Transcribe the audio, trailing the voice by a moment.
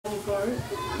start?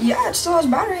 Yeah, it still has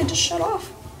battery. It just shut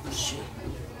off. Shit.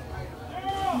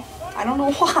 I don't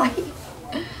know why.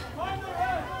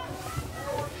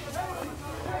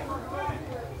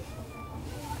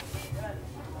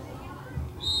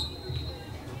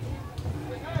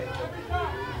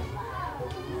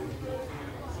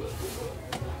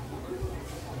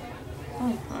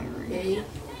 I'm hungry. Hey.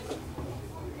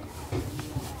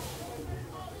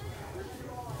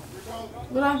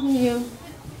 What happened to you?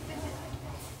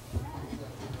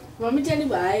 Want me to tell you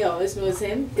why I always miss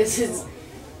him? Because it's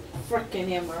freaking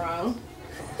him around.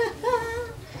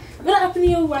 What happened to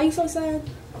you? Why are you so sad?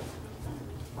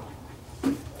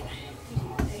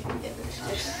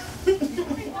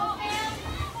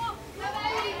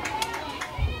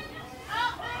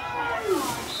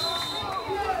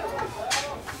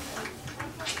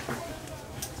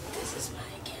 This is why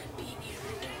I can't be near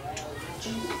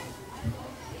you.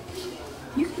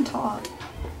 You can talk.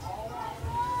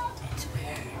 It's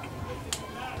weird.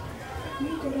 You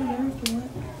can go down there if you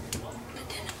want. But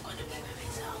then I'm gonna be by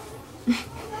myself.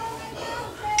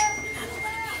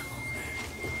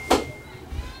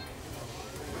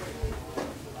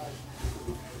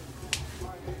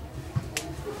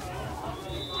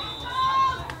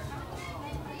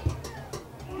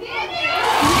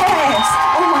 Yes!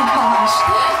 Oh my gosh.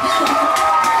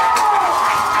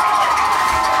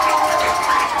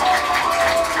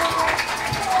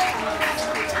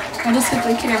 I just hit the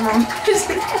camera. Did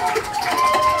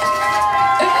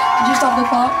you stop the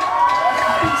clock?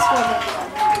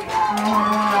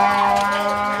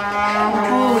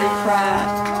 Holy crap.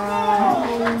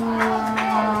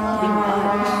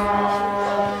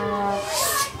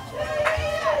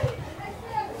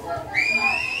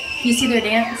 You see their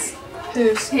dance?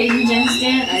 Who's? Hayden and Jen's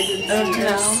dance? I didn't see No.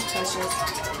 hers. Touch it.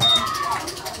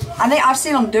 I think I've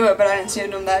seen them do it, but I didn't see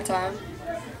them that time.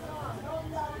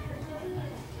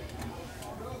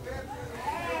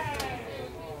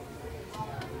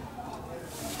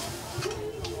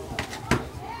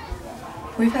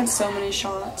 We've had so many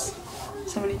shots,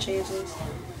 so many chances.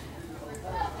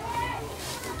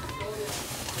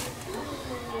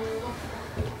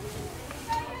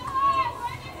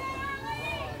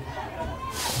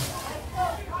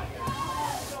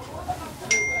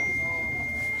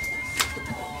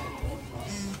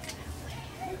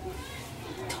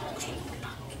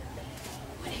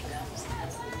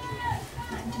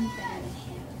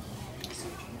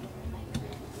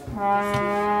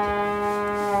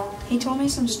 He told me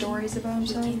some stories about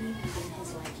himself.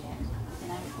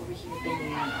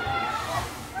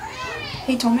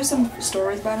 He told me some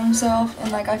stories about himself,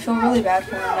 and like I feel really bad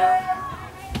for him now.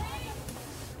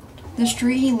 The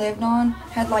street he lived on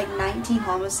had like 19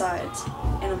 homicides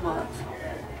in a month.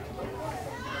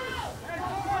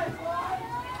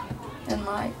 And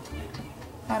like,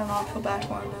 I don't know, I feel bad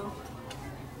for him now.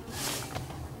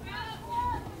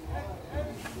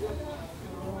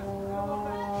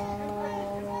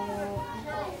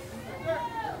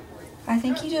 I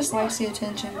think he just likes the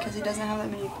attention because he doesn't have that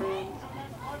many friends.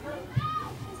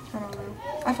 I don't know.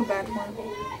 I feel bad for him.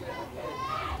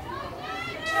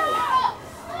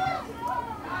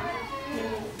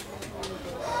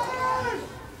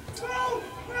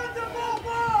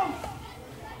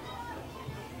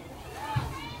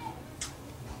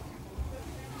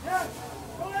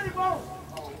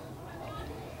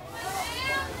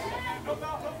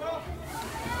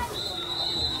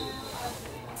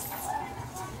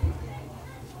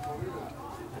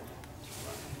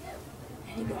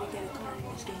 Anybody get a card in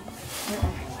this game?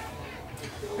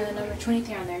 Number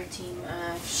 23 on their team,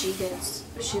 she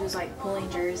was like pulling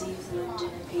jerseys when Jen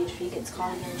and Paige Fee gets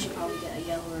called in, she'll probably get a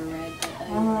yellow or a red,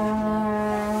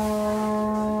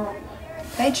 but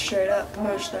Paige straight up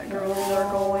pushed that girl who's our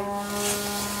goalie.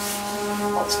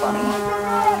 That's funny.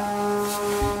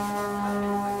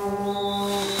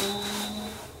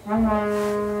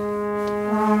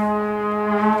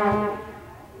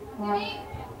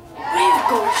 way to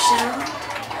go, Cheryl!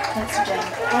 That's Jen.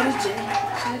 What is Jen?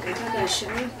 I got that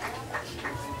Cheryl.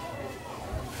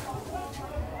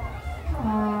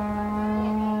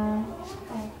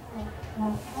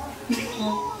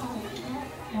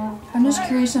 I'm just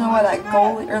curious to know why that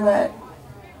goalie or that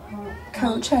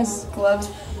coach has gloves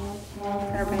in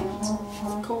her pants.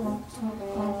 Cool.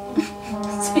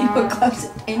 So you put gloves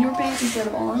in your pants instead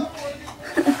of on?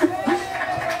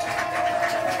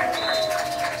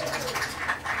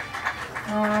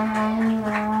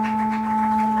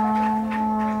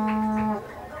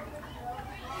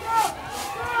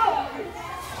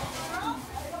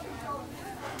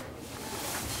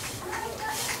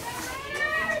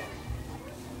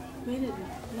 Made a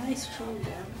nice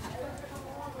showdown.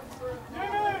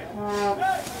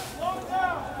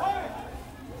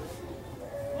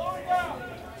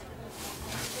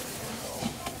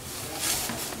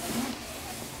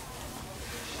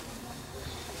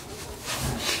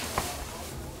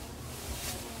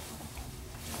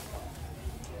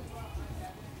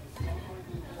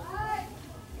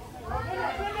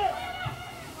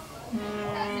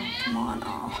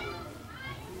 no.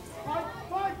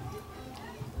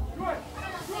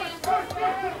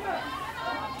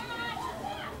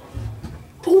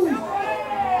 Ooh.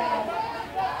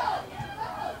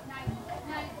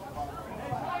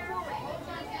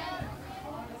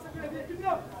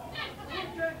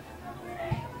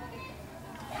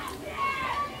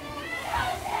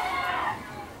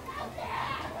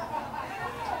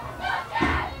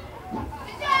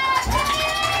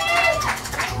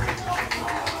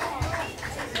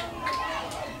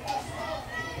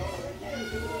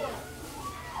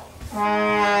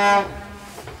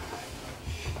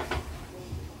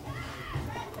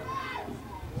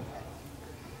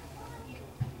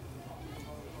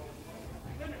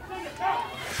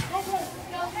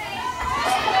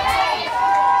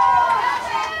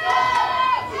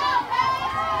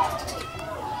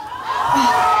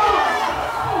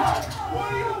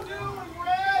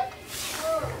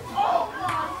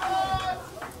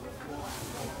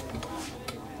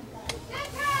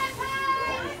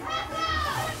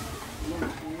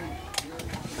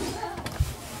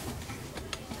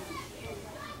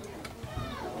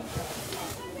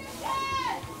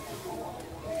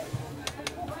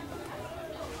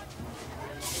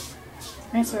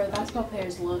 I swear, basketball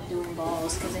players love doing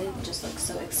balls because they just look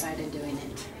so excited doing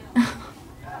it.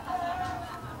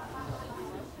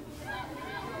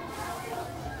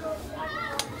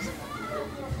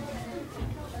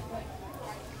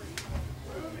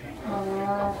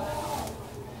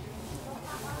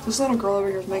 This little girl over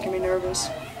here is making me nervous.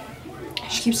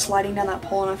 She keeps sliding down that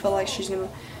pole and I feel like she's gonna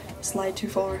slide too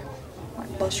far.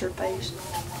 Like bust her face.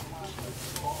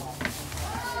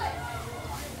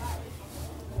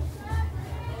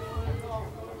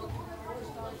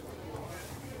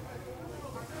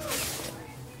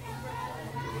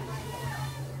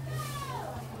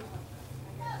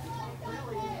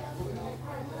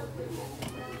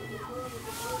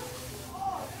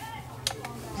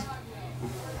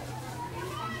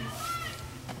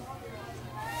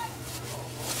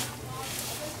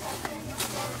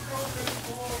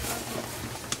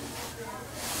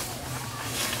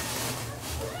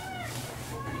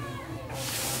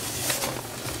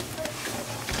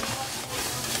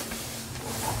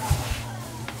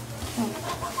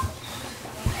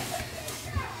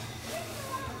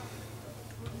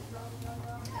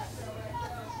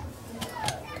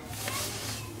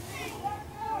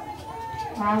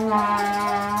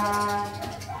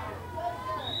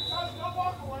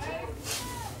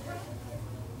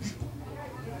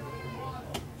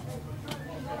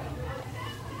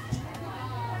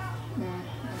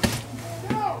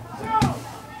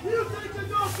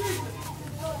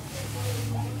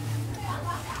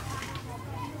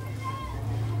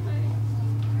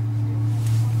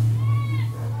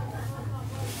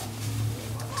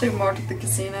 Took Mark to the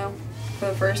casino for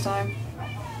the first time.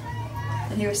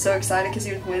 And he was so excited because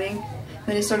he was winning.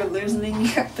 Then he started losing and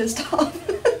he got pissed off.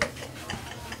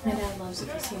 My dad loves the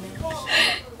casino.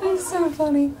 It was so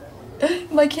funny.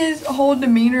 Like his whole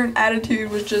demeanor and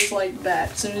attitude was just like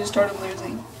that as soon as he started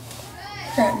losing.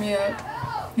 Cracked me up.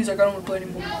 He's like, I don't want to play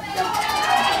anymore.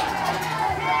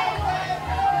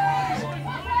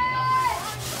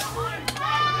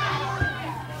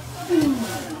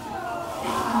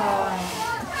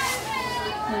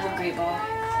 That was a great ball.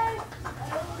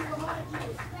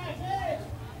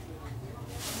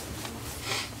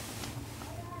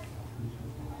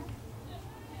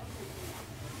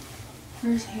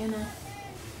 Where's Hannah?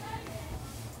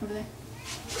 Over there.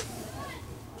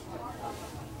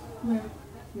 Where?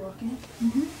 You walking?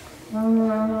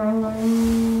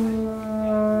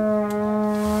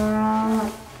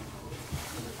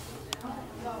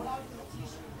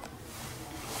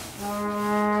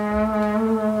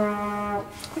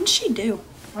 What did she do?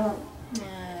 I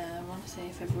want to say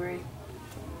February.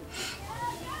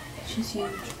 She's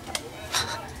huge.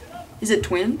 Is it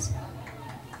twins?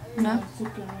 No? It's a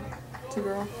girl. It's a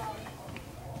girl.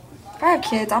 If I have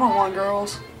kids, I don't want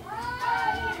girls.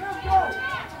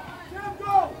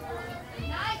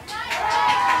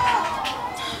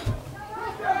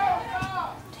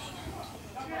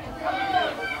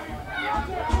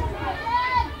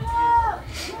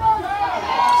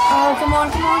 Oh, come on,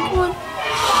 come on, come on.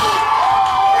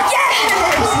 Yes!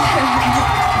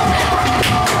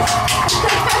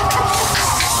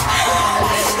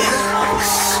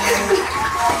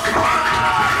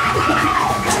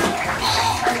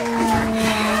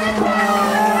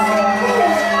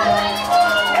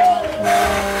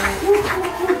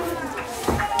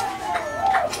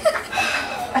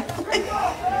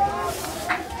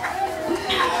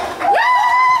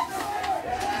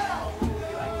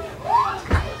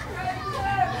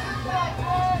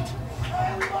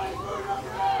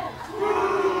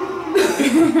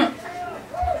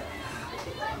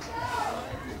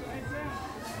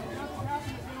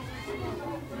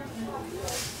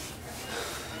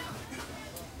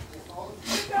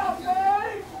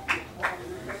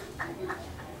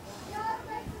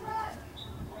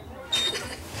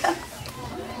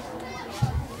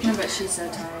 She's so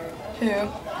tired.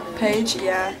 Who? Paige?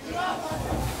 Yeah.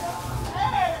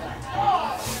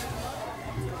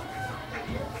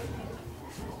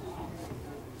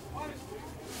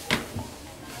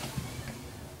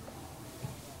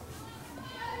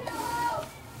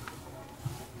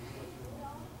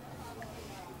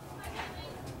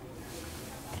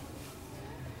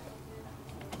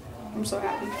 I'm so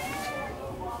happy.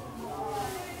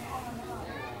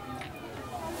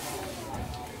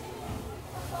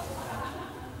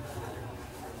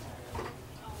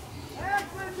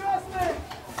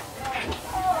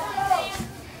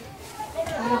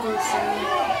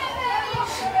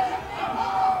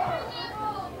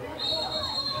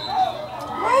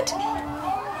 What?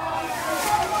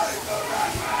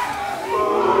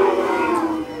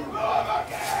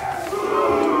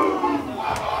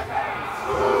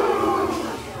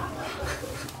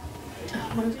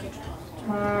 What is Coach talking?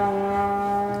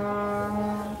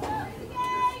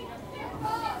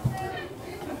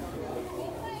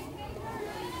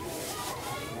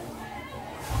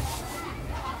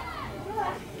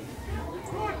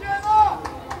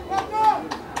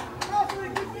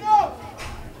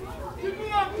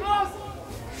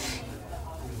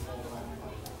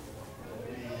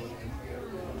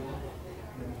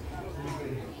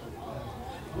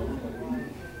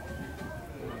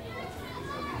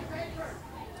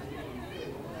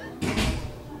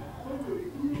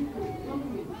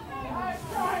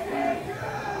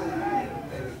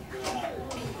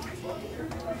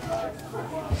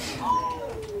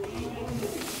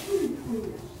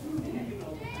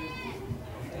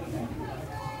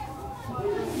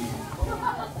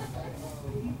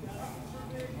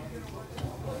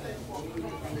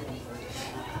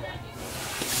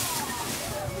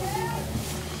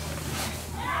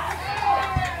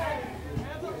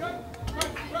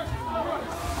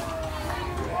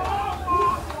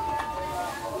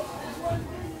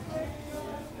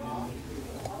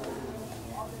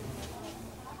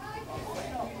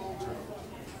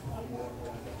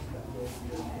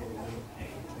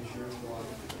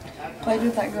 Played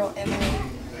with that girl Emily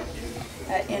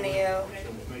at NEO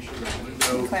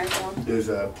in Claremont. Is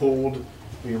pulled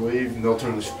when you leave, and they'll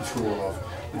turn the school off.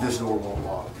 But this door won't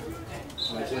lock.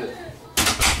 That's it.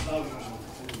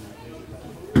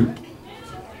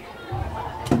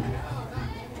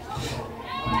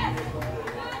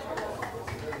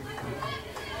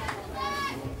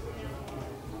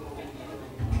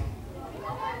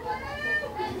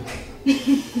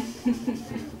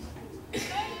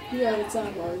 Yeah, it's on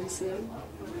obviously.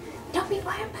 Don't be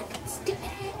worried about that stupid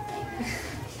head.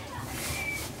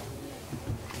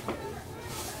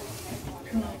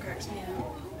 Come on, cracks me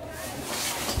out.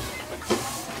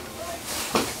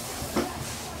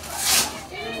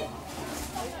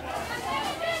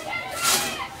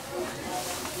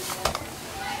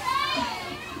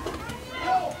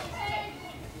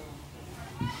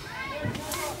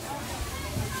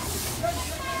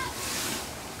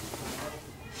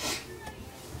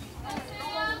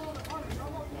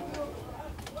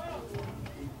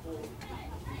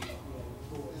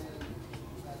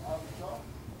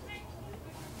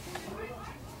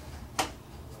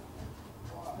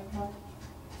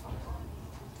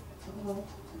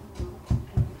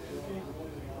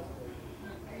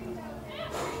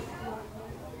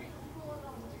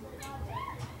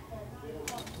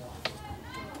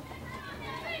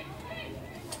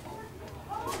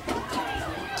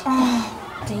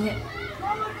 Oh, Dang it.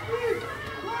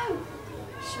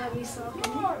 Shall we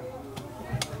soften?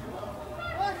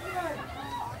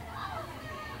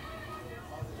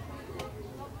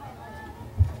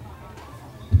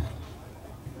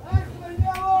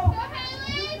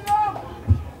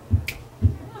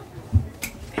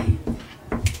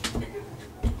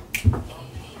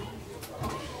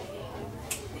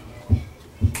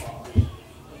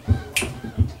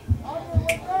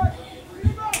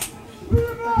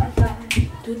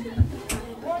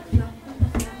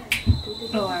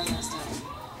 Oh, I messed up.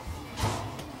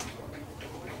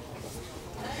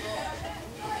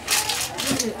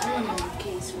 I want to know the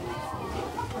case for my phone.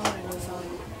 I want to know if I'm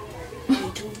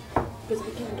YouTube. Because I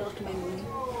can't talk to my mommy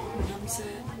when I'm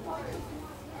sad.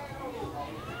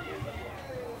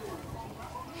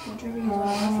 Won't you ever use one of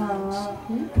our phones?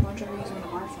 Won't you ever use one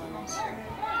of our phones?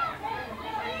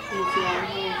 If you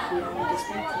are a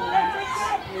distant phone,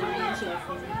 you don't use your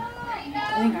phone.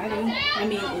 I think I do. I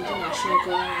mean, international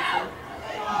call.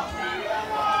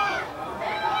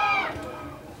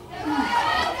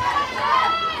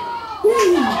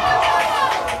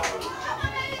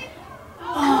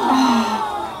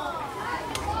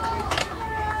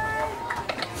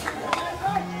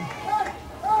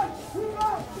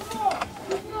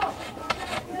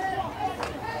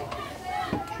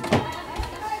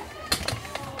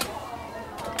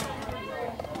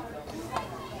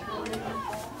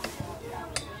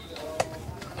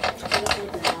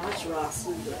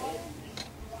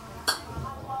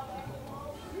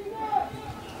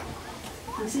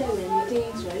 said many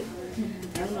things, right?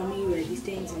 I don't know me where these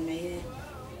things in my head.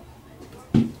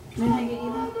 When I get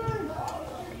you that?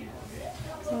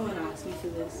 Someone asked me for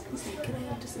this. He's like, can I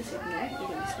have this? I said, no, I got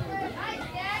this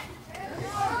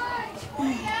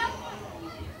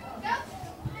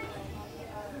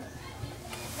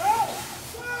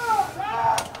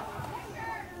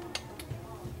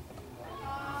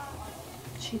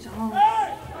She's on.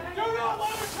 Hey! Do not let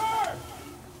her turn!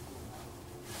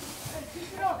 Hey,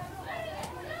 keep it up!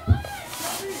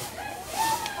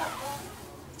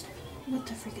 What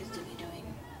the frick is Dewey doing?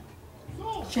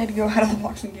 She had to go out of the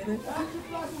box and get it. You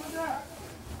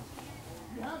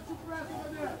have to press over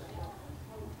there.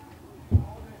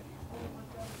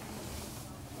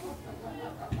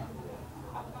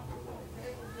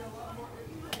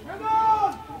 Come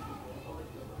on!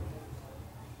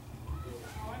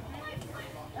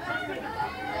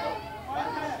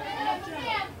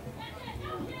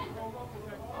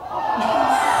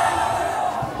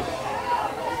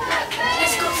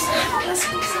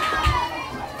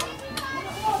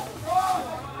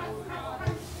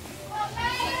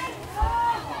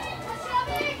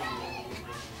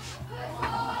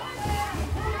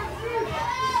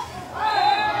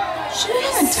 She didn't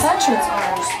even touch her.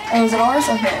 Oh, was it ours?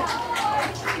 Okay.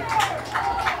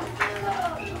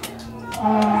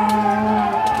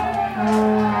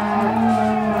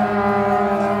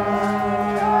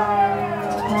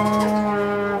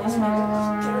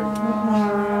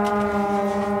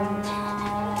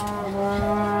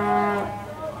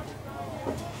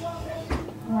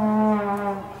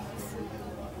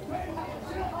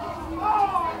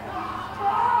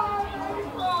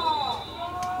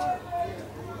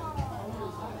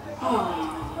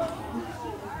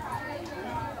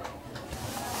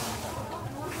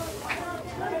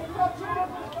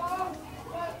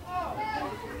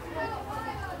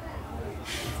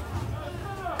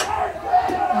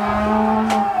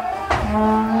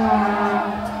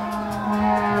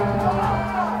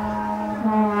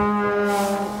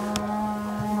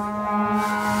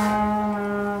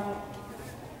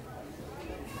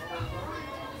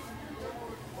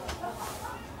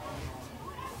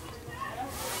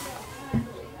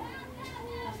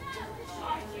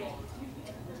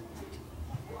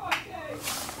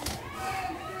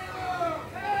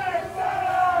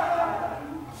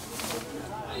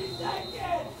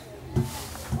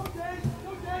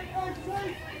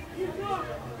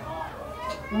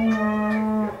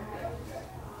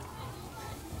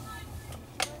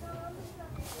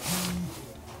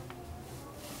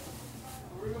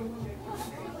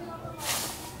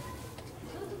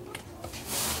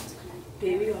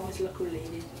 Baby, you always look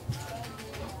related.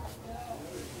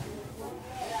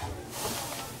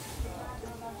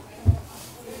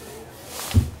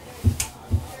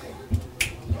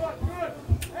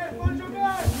 Hey, punch your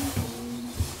guy!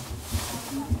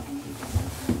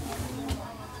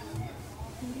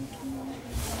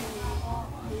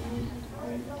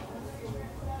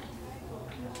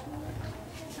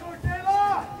 Short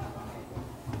Taylor!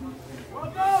 Well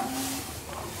done!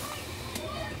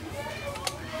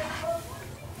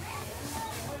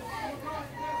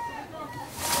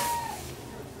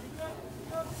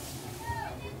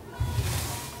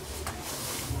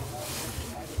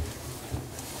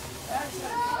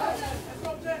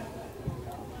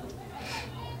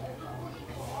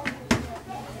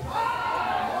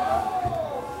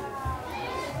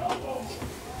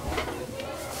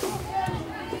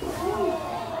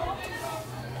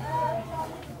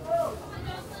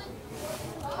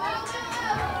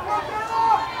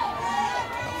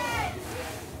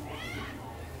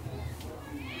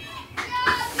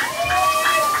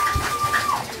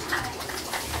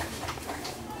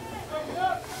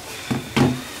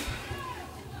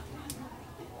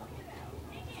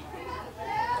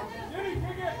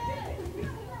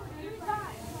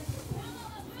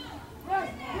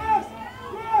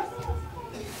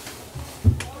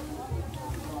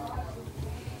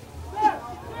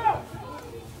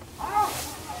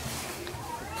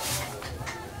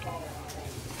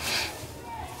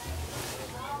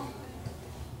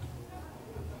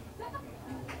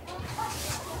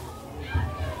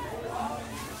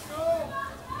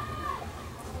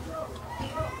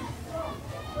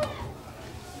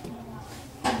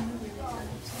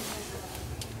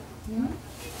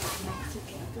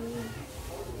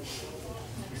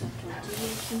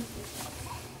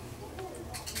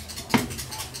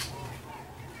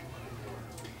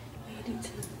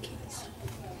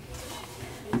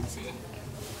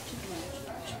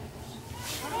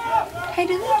 Hey,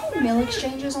 do they do meal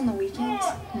exchanges on the weekends?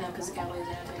 No, because the Cowboys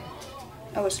are out there.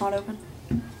 Oh, it's not open?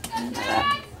 I didn't know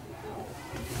that.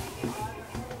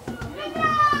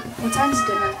 What time's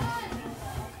dinner?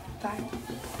 5.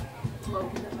 I'm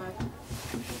open at 5.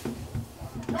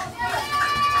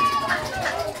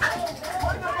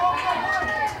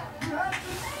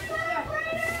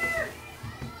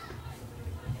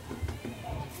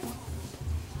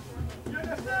 You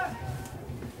understand?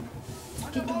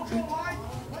 Get the drink.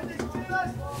 When they steal us,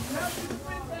 you have to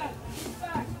spin back. Spin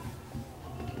back.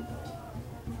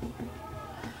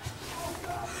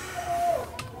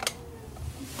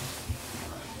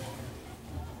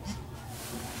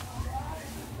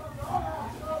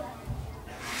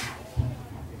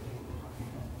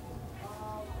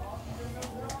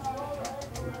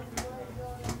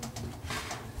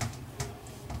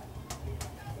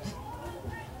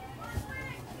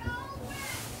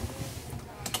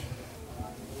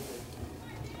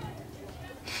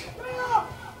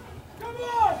 Come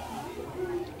on!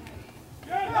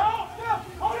 Get out!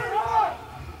 Hold it hard!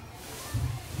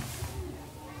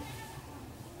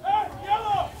 Hey,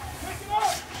 yellow! Pick it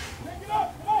up! Pick it up!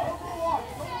 Come on!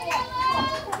 Hey!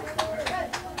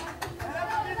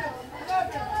 11 minutes!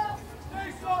 11! Stay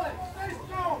solid! Stay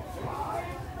strong!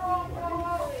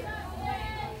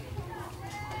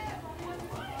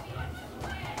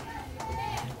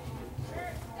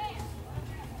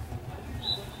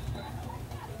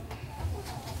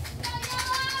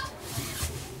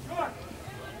 Good!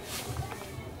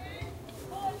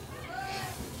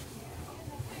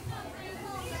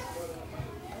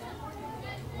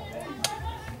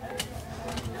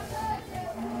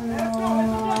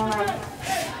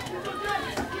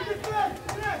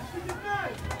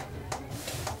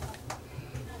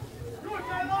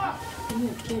 You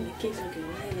know, kid, the kids are good.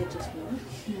 They just move.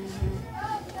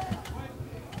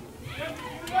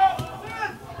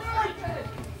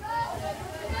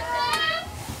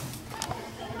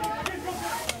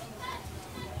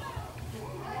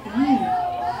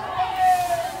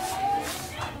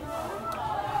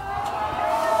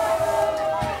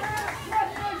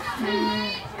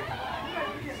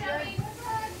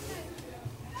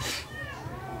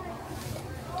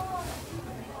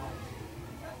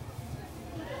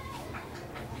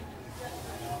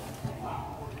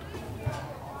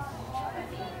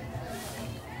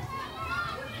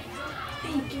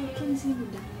 Hey, kids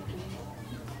even done again.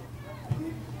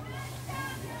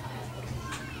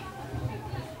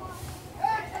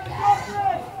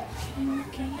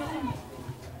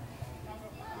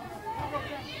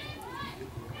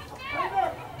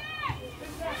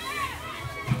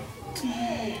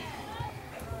 Okay.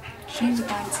 She needs to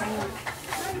find someone.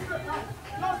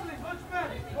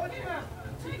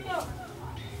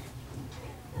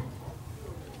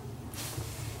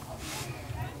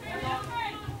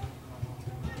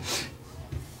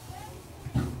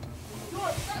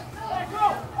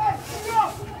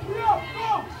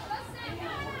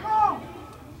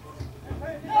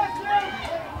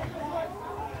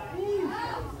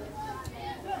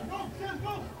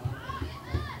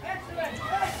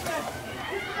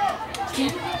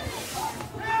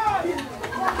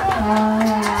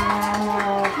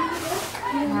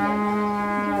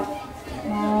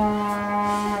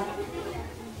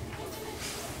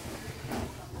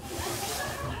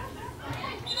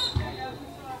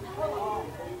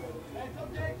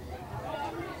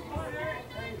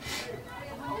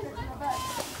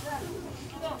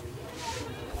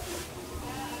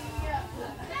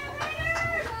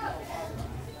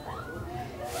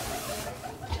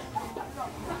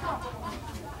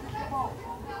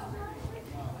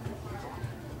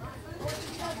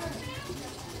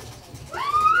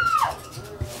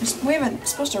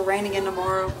 It's supposed to rain again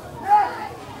tomorrow.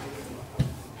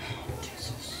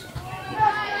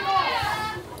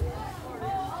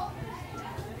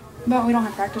 But we don't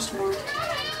have practice tomorrow.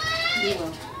 You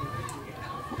will.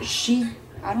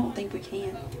 I don't think we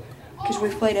can. Because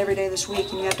we've played every day this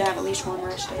week and you have to have at least one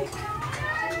rest day.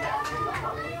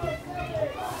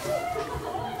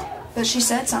 But she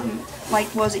said something,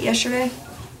 like, was it yesterday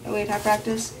that we'd have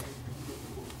practice?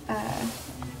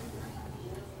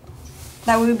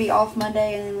 That we would be off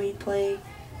Monday and then we'd play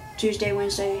Tuesday,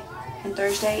 Wednesday, and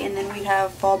Thursday, and then we'd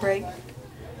have fall break. I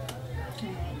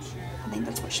think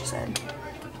that's what she said.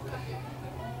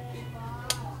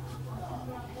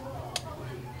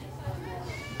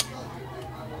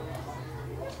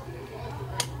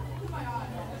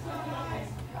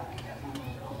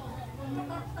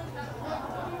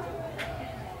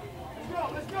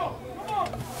 Let's go! Come on!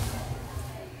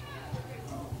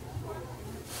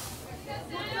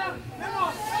 Come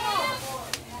on!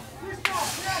 Let's go!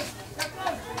 Yes! That's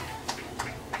us!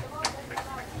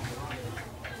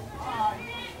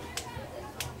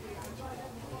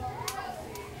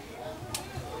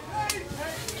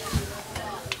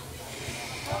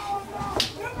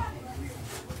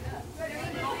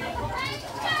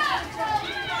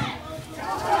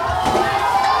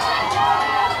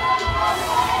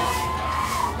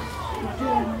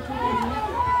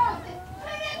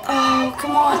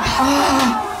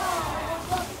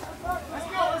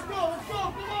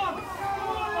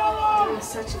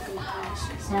 such a good pass.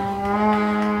 Is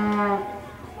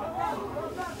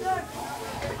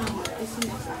the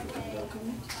next one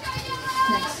coming?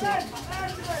 Next year.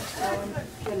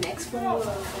 The next one or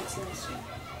next semester?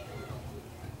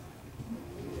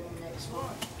 Next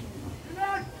one.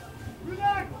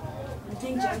 I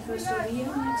think Jennifer's still be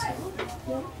here next year.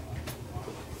 Yeah.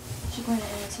 She's going to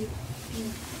NSU.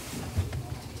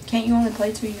 Can't you only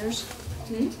play 2 years?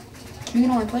 Hmm? You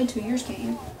can only play 2 years, can't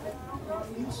you?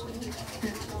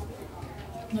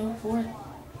 No, 4.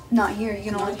 Not here. You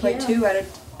can only Not play here. 2 at a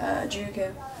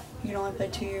JUCO. You can only play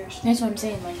 2 years. That's what I'm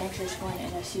saying. Like next year's going to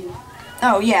NSU.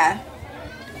 Oh, yeah.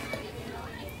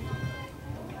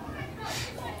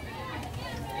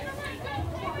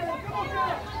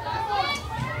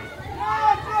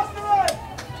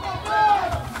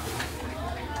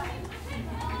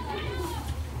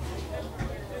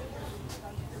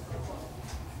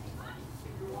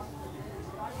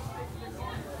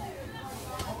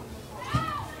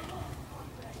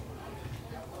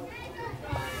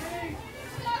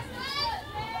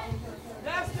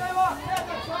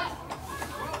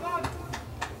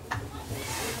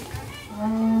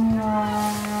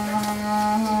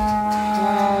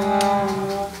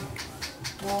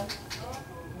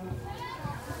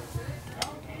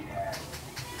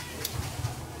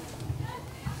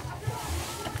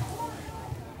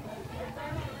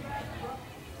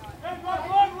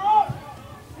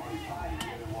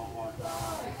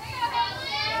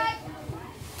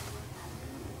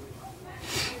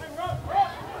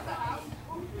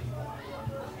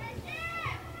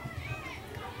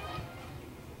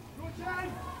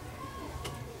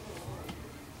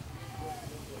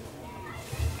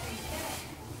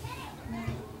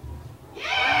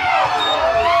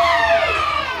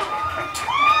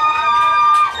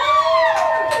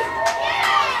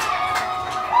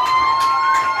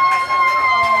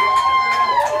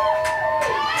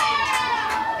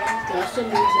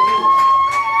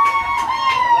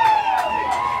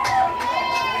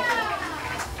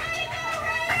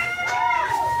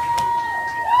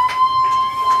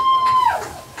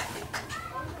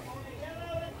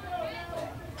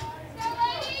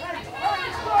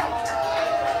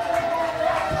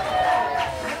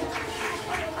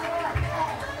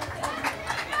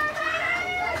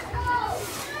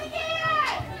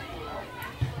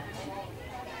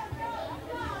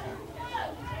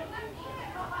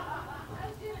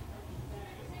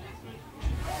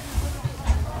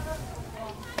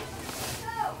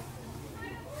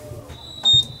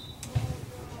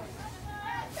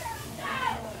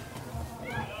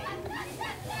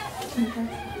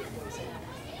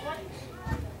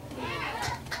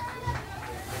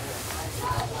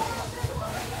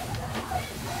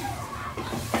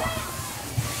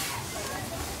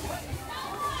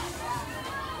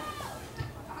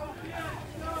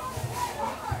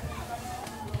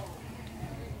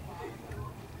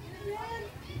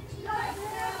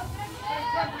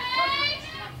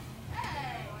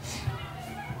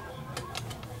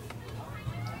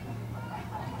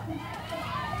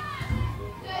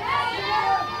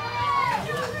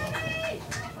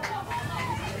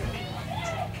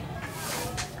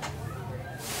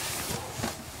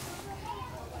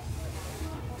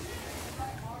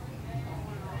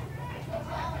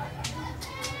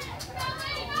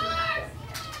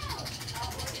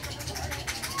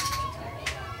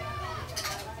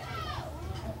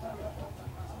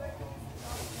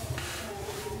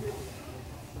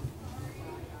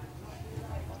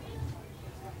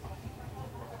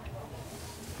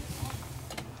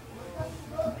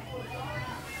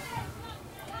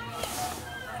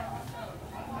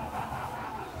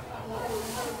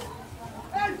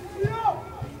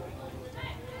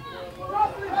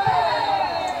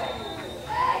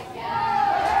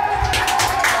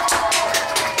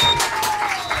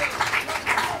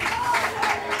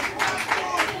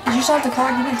 You saw the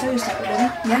card, you didn't throw his tackle, did he?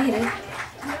 Yeah, he did.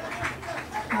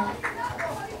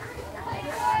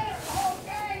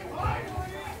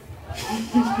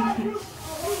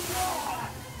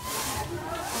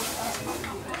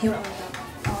 He went like that.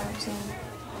 Oh, I'm saying.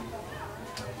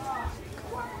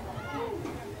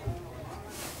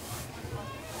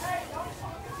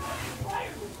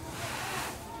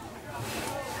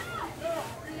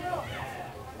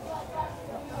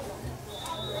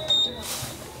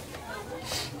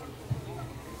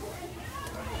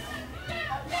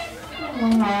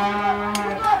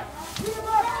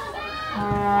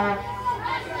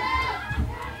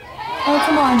 Oh,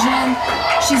 come on, Jen.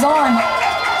 She's on.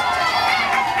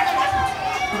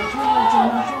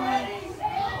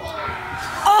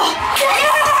 Oh,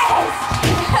 yes!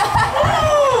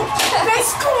 They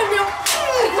scored now.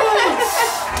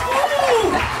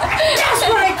 Yes,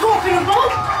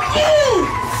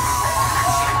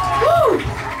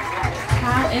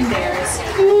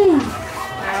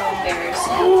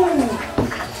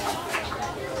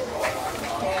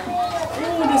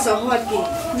 Oh, this is a hard game.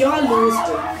 Y'all lose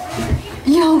them.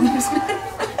 Yo, this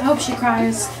I hope she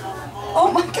cries.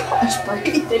 oh my gosh,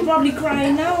 Brady. They probably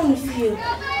crying now on the field.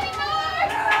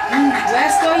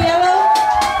 Let's go, Yellow.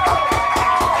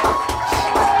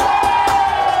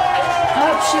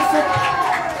 Oh, she flipped.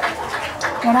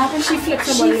 What happened? She flipped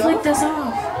She somebody flipped off. us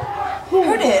off.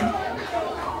 Who did?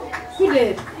 Who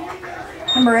did?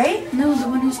 Number 8? No, the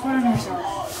one who scored on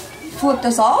herself. Flipped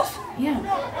us off? Yeah.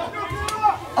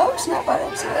 Oh, snap, I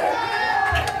didn't see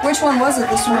that. Which one was it?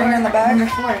 This one right here in the Number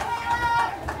back?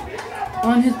 4. The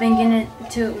one who's been getting it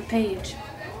to it with Paige.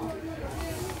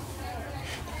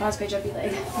 If I was Paige, I'd be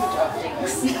like, good job,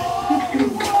 thanks.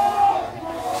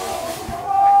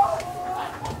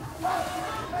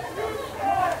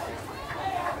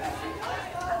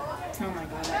 Oh my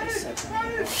god, that is so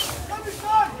funny.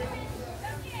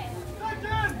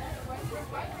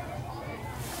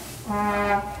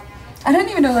 I didn't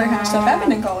even know that kind of stuff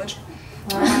happened in college.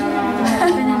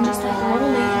 I've been in just like little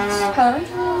leagues. Huh?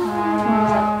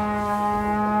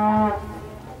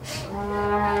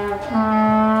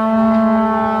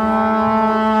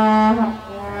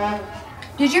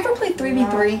 Did you ever play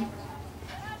 3v3?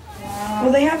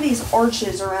 Well, they have these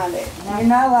arches around it. And you're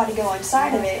not allowed to go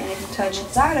inside of it, and if you touch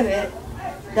inside of it,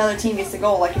 the other team gets the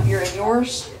goal, like if you're in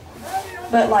yours.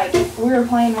 But like, we were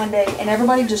playing one day, and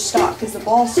everybody just stopped, because the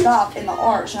ball stopped in the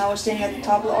arch, and I was standing at the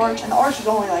top of the arch, and the arch was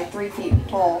only like 3 feet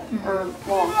tall, or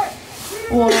long.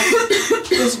 Well,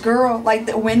 this girl, like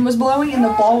the wind was blowing, and the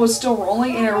ball was still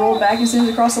rolling, and it rolled back as soon as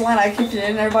it crossed the line, I kicked it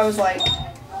in, and everybody was like,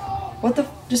 what the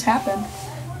f just happened?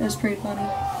 It was pretty funny.